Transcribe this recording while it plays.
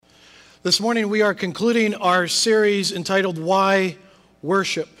This morning we are concluding our series entitled Why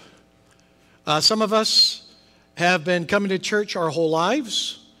Worship? Some of us have been coming to church our whole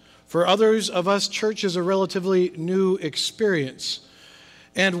lives. For others of us, church is a relatively new experience.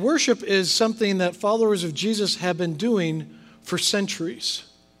 And worship is something that followers of Jesus have been doing for centuries.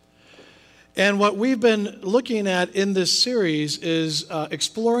 And what we've been looking at in this series is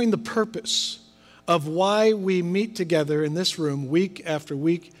exploring the purpose of why we meet together in this room week after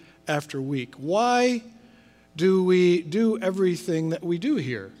week after week. Why do we do everything that we do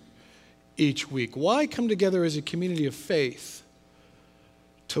here each week? Why come together as a community of faith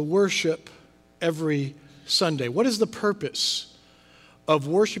to worship every Sunday? What is the purpose of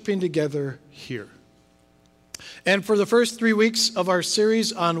worshiping together here? And for the first 3 weeks of our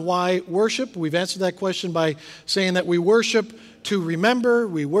series on why worship, we've answered that question by saying that we worship to remember,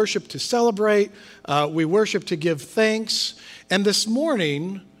 we worship to celebrate, we worship to give thanks. And this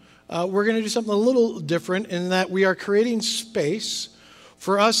morning, we're going to do something a little different in that we are creating space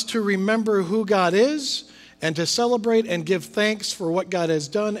for us to remember who God is and to celebrate and give thanks for what God has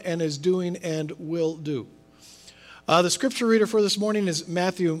done and is doing and will do. The scripture reader for this morning is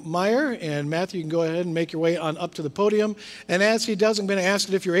Matthew Meyer, and Matthew, you can go ahead and make your way on up to the podium. And as he does, I'm going to ask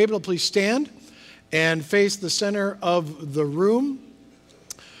that if you're able to please stand and face the center of the room.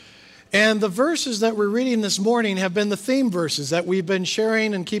 And the verses that we're reading this morning have been the theme verses that we've been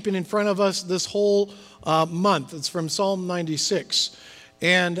sharing and keeping in front of us this whole month. It's from Psalm 96.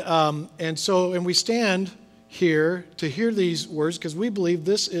 And we stand here to hear these words because we believe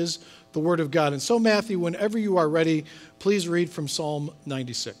this is the Word of God. And so, Matthew, whenever you are ready, please read from Psalm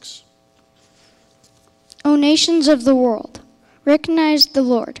 96. O nations of the world, recognize the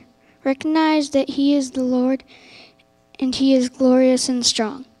Lord. Recognize that He is the Lord, and He is glorious and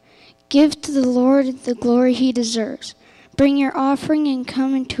strong. Give to the Lord the glory He deserves. Bring your offering and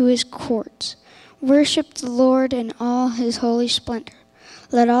come into His courts. Worship the Lord in all His holy splendor.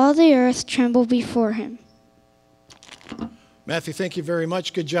 Let all the earth tremble before Him. Matthew, thank you very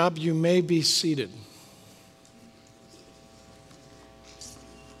much. Good job. You may be seated.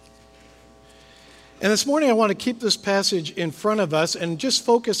 And this morning I want to keep this passage in front of us and just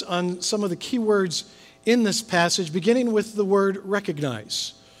focus on some of the key words in this passage, beginning with the word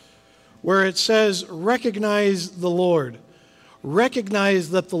recognize, where it says, recognize the Lord.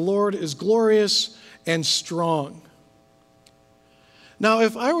 Recognize that the Lord is glorious and strong. Now,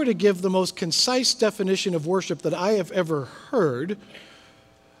 if I were to give the most concise definition of worship that I have ever heard,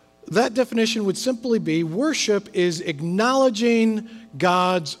 that definition would simply be worship is acknowledging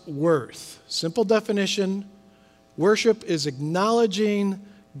God's worth. Simple definition, worship is acknowledging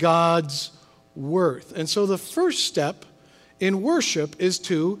God's worth. And so the first step in worship is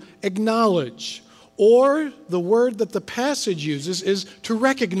to acknowledge, or the word that the passage uses is to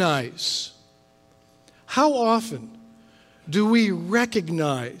recognize. How often do we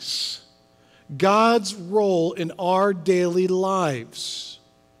recognize God's role in our daily lives?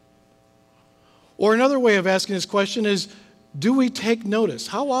 Or another way of asking this question is, do we take notice?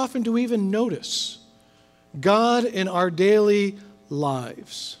 How often do we even notice God in our daily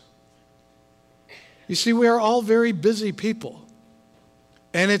lives? You see, we are all very busy people,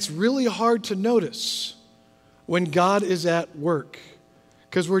 and it's really hard to notice when God is at work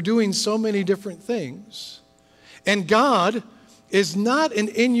because we're doing so many different things. And God is not an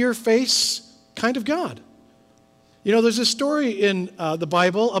in-your-face kind of God. You know, there's a story in the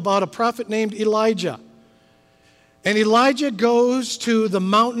Bible about a prophet named Elijah. And Elijah goes to the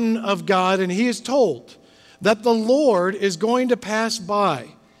mountain of God, and he is told that the Lord is going to pass by.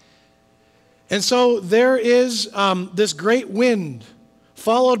 And so there is this great wind,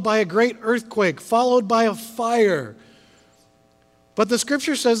 followed by a great earthquake, followed by a fire. But the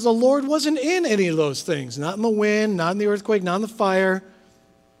scripture says the Lord wasn't in any of those things, not in the wind, not in the earthquake, not in the fire.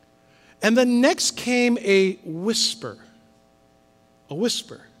 And then next came a whisper.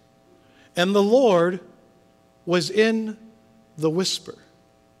 And the Lord was in the whisper.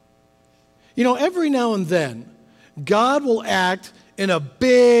 You know, every now and then, God will act in a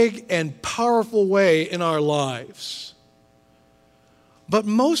big and powerful way in our lives. But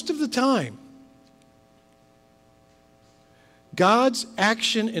most of the time, God's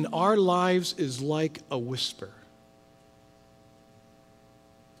action in our lives is like a whisper.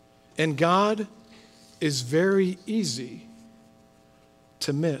 And God is very easy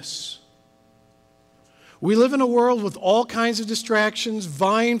to miss. We live in a world with all kinds of distractions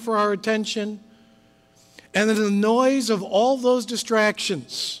vying for our attention. And in the noise of all those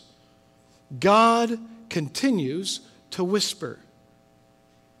distractions, God continues to whisper.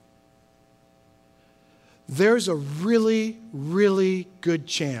 there's a really, really good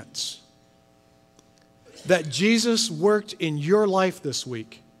chance that Jesus worked in your life this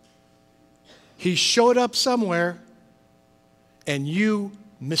week. He showed up somewhere and you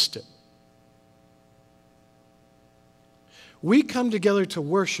missed it. We come together to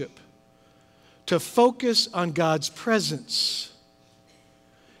worship, to focus on God's presence.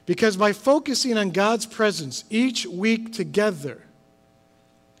 Because by focusing on God's presence each week together,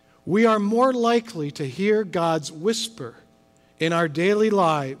 we are more likely to hear God's whisper in our daily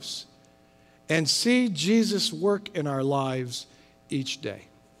lives and see Jesus work in our lives each day.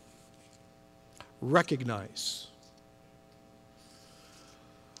 Recognize.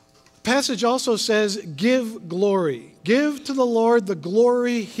 The passage also says, give glory. Give to the Lord the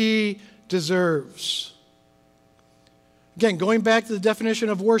glory He deserves. Again, going back to the definition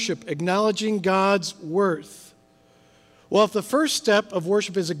of worship, acknowledging God's worth. Well, if the first step of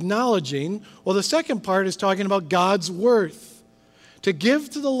worship is acknowledging, well, the second part is talking about God's worth. To give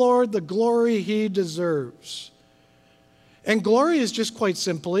to the Lord the glory He deserves. And glory is just quite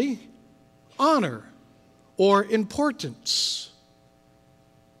simply honor or importance.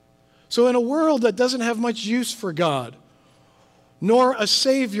 So in a world that doesn't have much use for God, nor a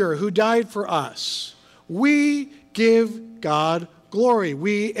Savior who died for us, we give God glory.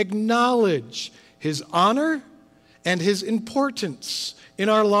 We acknowledge His honor and His importance in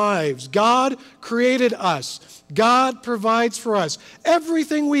our lives. God created us. God provides for us.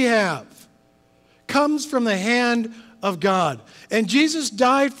 Everything we have comes from the hand of God. And Jesus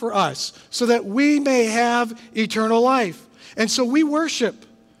died for us so that we may have eternal life. And so we worship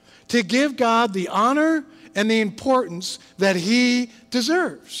to give God the honor and the importance that He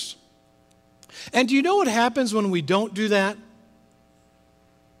deserves. And do you know what happens when we don't do that?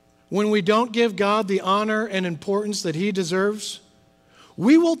 When we don't give God the honor and importance that He deserves?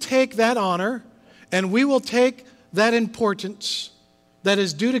 We will take that honor and we will take that importance that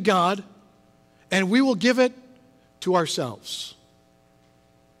is due to God and we will give it to ourselves.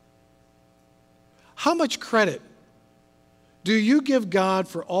 How much credit do you give God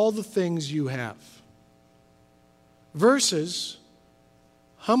for all the things you have? Versus,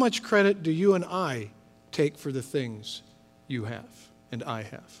 how much credit do you and I take for the things you have and I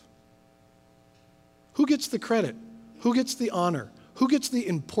have? Who gets the credit? Who gets the honor? Who gets the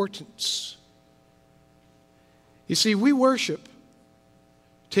importance? You see, we worship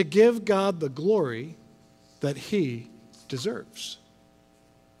to give God the glory that He deserves.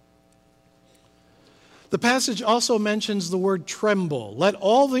 The passage also mentions the word tremble. Let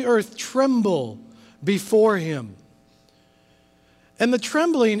all the earth tremble before Him. And the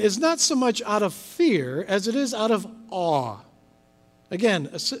trembling is not so much out of fear as it is out of awe. Again,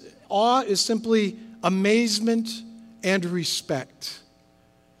 awe is simply amazement and respect.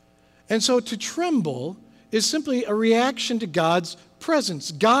 And so to tremble is simply a reaction to God's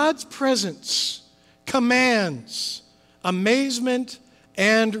presence. God's presence commands amazement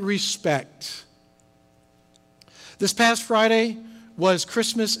and respect. This past Friday was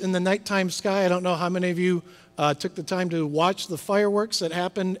Christmas in the nighttime sky. I don't know how many of you took the time to watch the fireworks that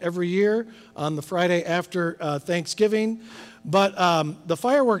happen every year on the Friday after Thanksgiving. But the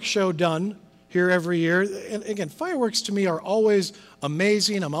fireworks show done here every year. And again, fireworks to me are always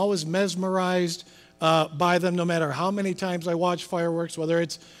amazing. I'm always mesmerized by them no matter how many times I watch fireworks, whether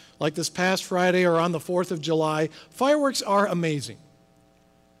it's like this past Friday or on the 4th of July. Fireworks are amazing.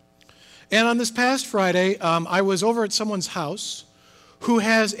 And on this past Friday, I was over at someone's house who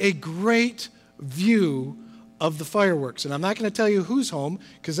has a great view of the fireworks. And I'm not going to tell you who's home,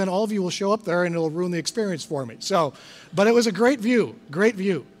 because then all of you will show up there and it'll ruin the experience for me. But it was a great view, great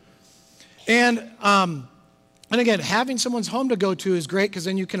view. And again, having someone's home to go to is great, because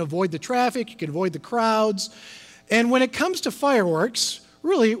then you can avoid the traffic, you can avoid the crowds. And when it comes to fireworks,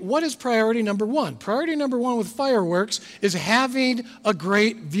 really, what is priority number one? Priority number one with fireworks is having a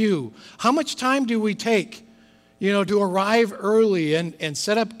great view. How much time do we take, to arrive early and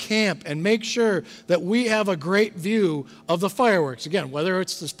set up camp and make sure that we have a great view of the fireworks? Again, whether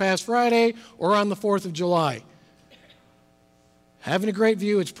it's this past Friday or on the 4th of July. Having a great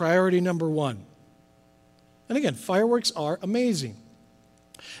view is priority number one. And again, fireworks are amazing.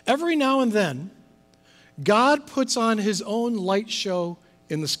 Every now and then, God puts on His own light show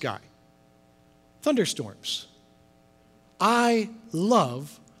in the sky. Thunderstorms. I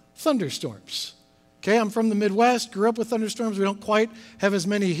love thunderstorms. Okay, I'm from the Midwest, grew up with thunderstorms. We don't quite have as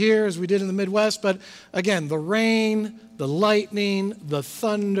many here as we did in the Midwest, but again, the rain, the lightning, the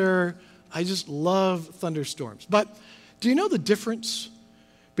thunder, I just love thunderstorms. But do you know the difference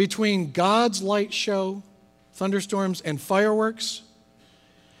between God's light show, thunderstorms, and fireworks?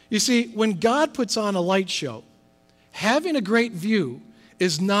 You see, when God puts on a light show, having a great view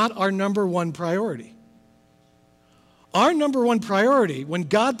is not our number one priority. Our number one priority when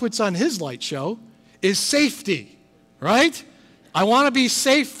God puts on his light show is safety, right? I want to be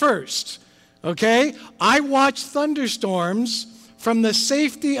safe first, okay? I watch thunderstorms from the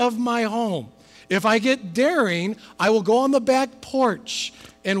safety of my home. If I get daring, I will go on the back porch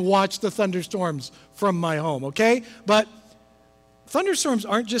and watch the thunderstorms from my home, okay? But thunderstorms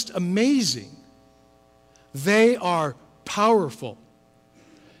aren't just amazing. They are powerful.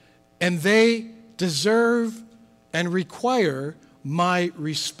 And they deserve and require my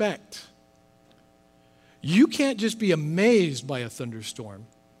respect. You can't just be amazed by a thunderstorm.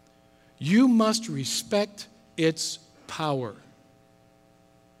 You must respect its power.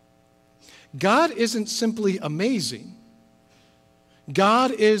 God isn't simply amazing.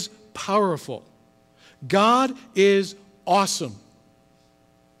 God is powerful. God is awesome.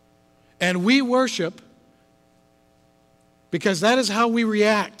 And we worship because that is how we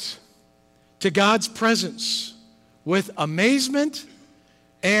react to God's presence, with amazement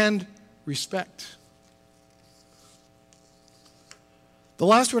and respect. The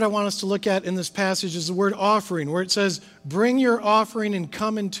last word I want us to look at in this passage is the word offering, where it says, bring your offering and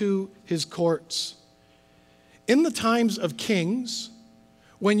come into his courts. In the times of kings,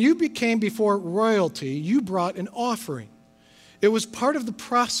 when you came before royalty, you brought an offering. It was part of the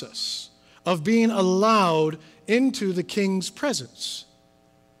process of being allowed into the king's presence.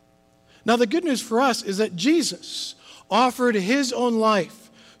 Now, the good news for us is that Jesus offered his own life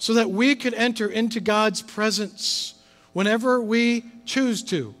so that we could enter into God's presence whenever we choose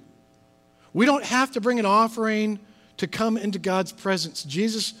to. We don't have to bring an offering to come into God's presence.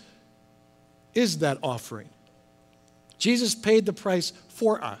 Jesus is that offering. Jesus paid the price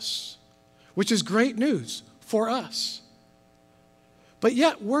for us, which is great news for us. But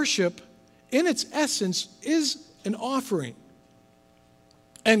yet, worship, in its essence, is an offering.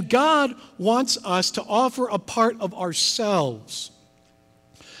 And God wants us to offer a part of ourselves.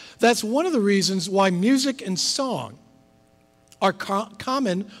 That's one of the reasons why music and song are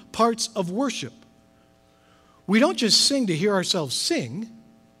common parts of worship. We don't just sing to hear ourselves sing.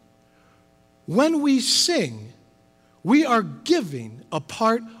 When we sing, we are giving a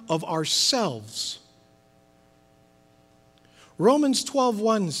part of ourselves. Romans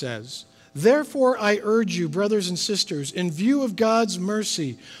 12:1 says, therefore I urge you, brothers and sisters, in view of God's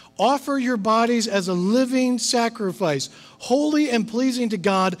mercy, offer your bodies as a living sacrifice, holy and pleasing to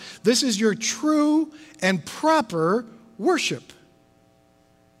God. This is your true and proper worship.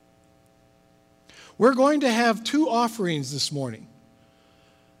 We're going to have two offerings this morning.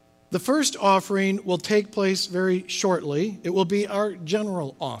 The first offering will take place very shortly. It will be our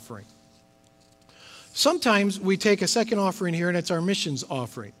general offering. Sometimes we take a second offering here, and it's our missions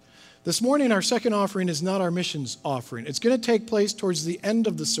offering. This morning, our second offering is not our missions offering. It's going to take place towards the end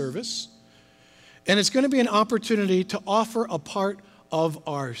of the service, and it's going to be an opportunity to offer a part of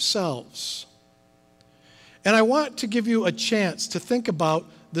ourselves. And I want to give you a chance to think about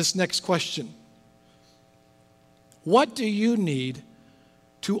this next question. What do you need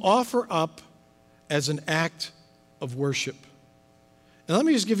to offer up as an act of worship? And let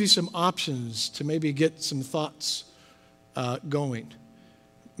me just give you some options to maybe get some thoughts going.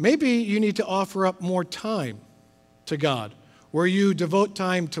 Maybe you need to offer up more time to God, where you devote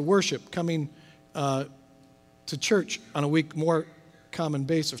time to worship, coming to church on a week more common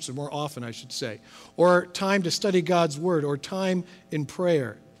basis, or more often, I should say, or time to study God's word, or time in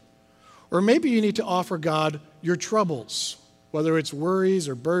prayer. Or maybe you need to offer God your troubles, whether it's worries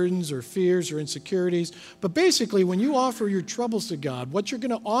or burdens or fears or insecurities. But basically, when you offer your troubles to God, what you're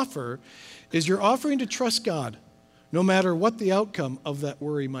going to offer is you're offering to trust God, no matter what the outcome of that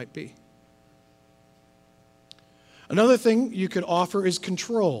worry might be. Another thing you could offer is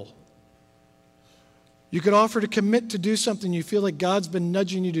control. You could offer to commit to do something you feel like God's been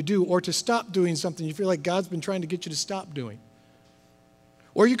nudging you to do, or to stop doing something you feel like God's been trying to get you to stop doing.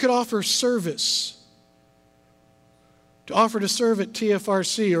 Or you could offer service, to offer to serve at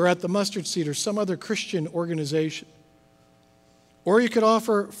TFRC or at the Mustard Seed or some other Christian organization. Or you could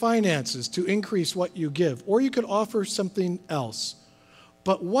offer finances to increase what you give. Or you could offer something else.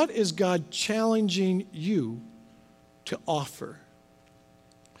 But what is God challenging you to offer?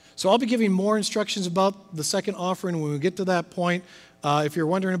 So I'll be giving more instructions about the second offering when we get to that point. If you're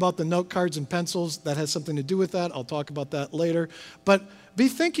wondering about the note cards and pencils, that has something to do with that. I'll talk about that later. But be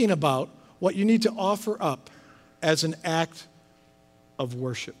thinking about what you need to offer up as an act of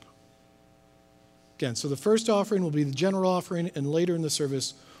worship. Again, so the first offering will be the general offering, and later in the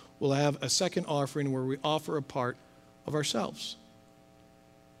service, we'll have a second offering where we offer a part of ourselves.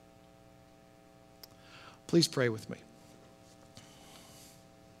 Please pray with me.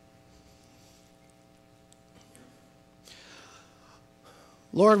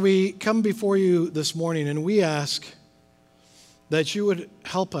 Lord, we come before you this morning and we ask that you would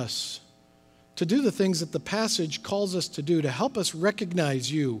help us to do the things that the passage calls us to do, to help us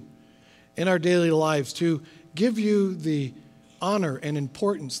recognize you in our daily lives, to give you the honor and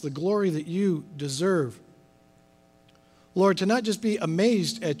importance, the glory that you deserve. Lord, to not just be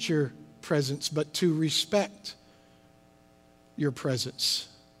amazed at your presence, but to respect your presence,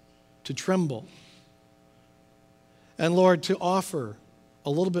 to tremble. And Lord, to offer a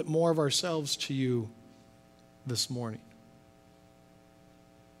little bit more of ourselves to you this morning.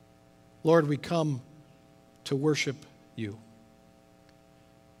 Lord, we come to worship you.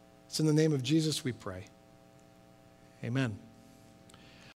 It's in the name of Jesus we pray. Amen.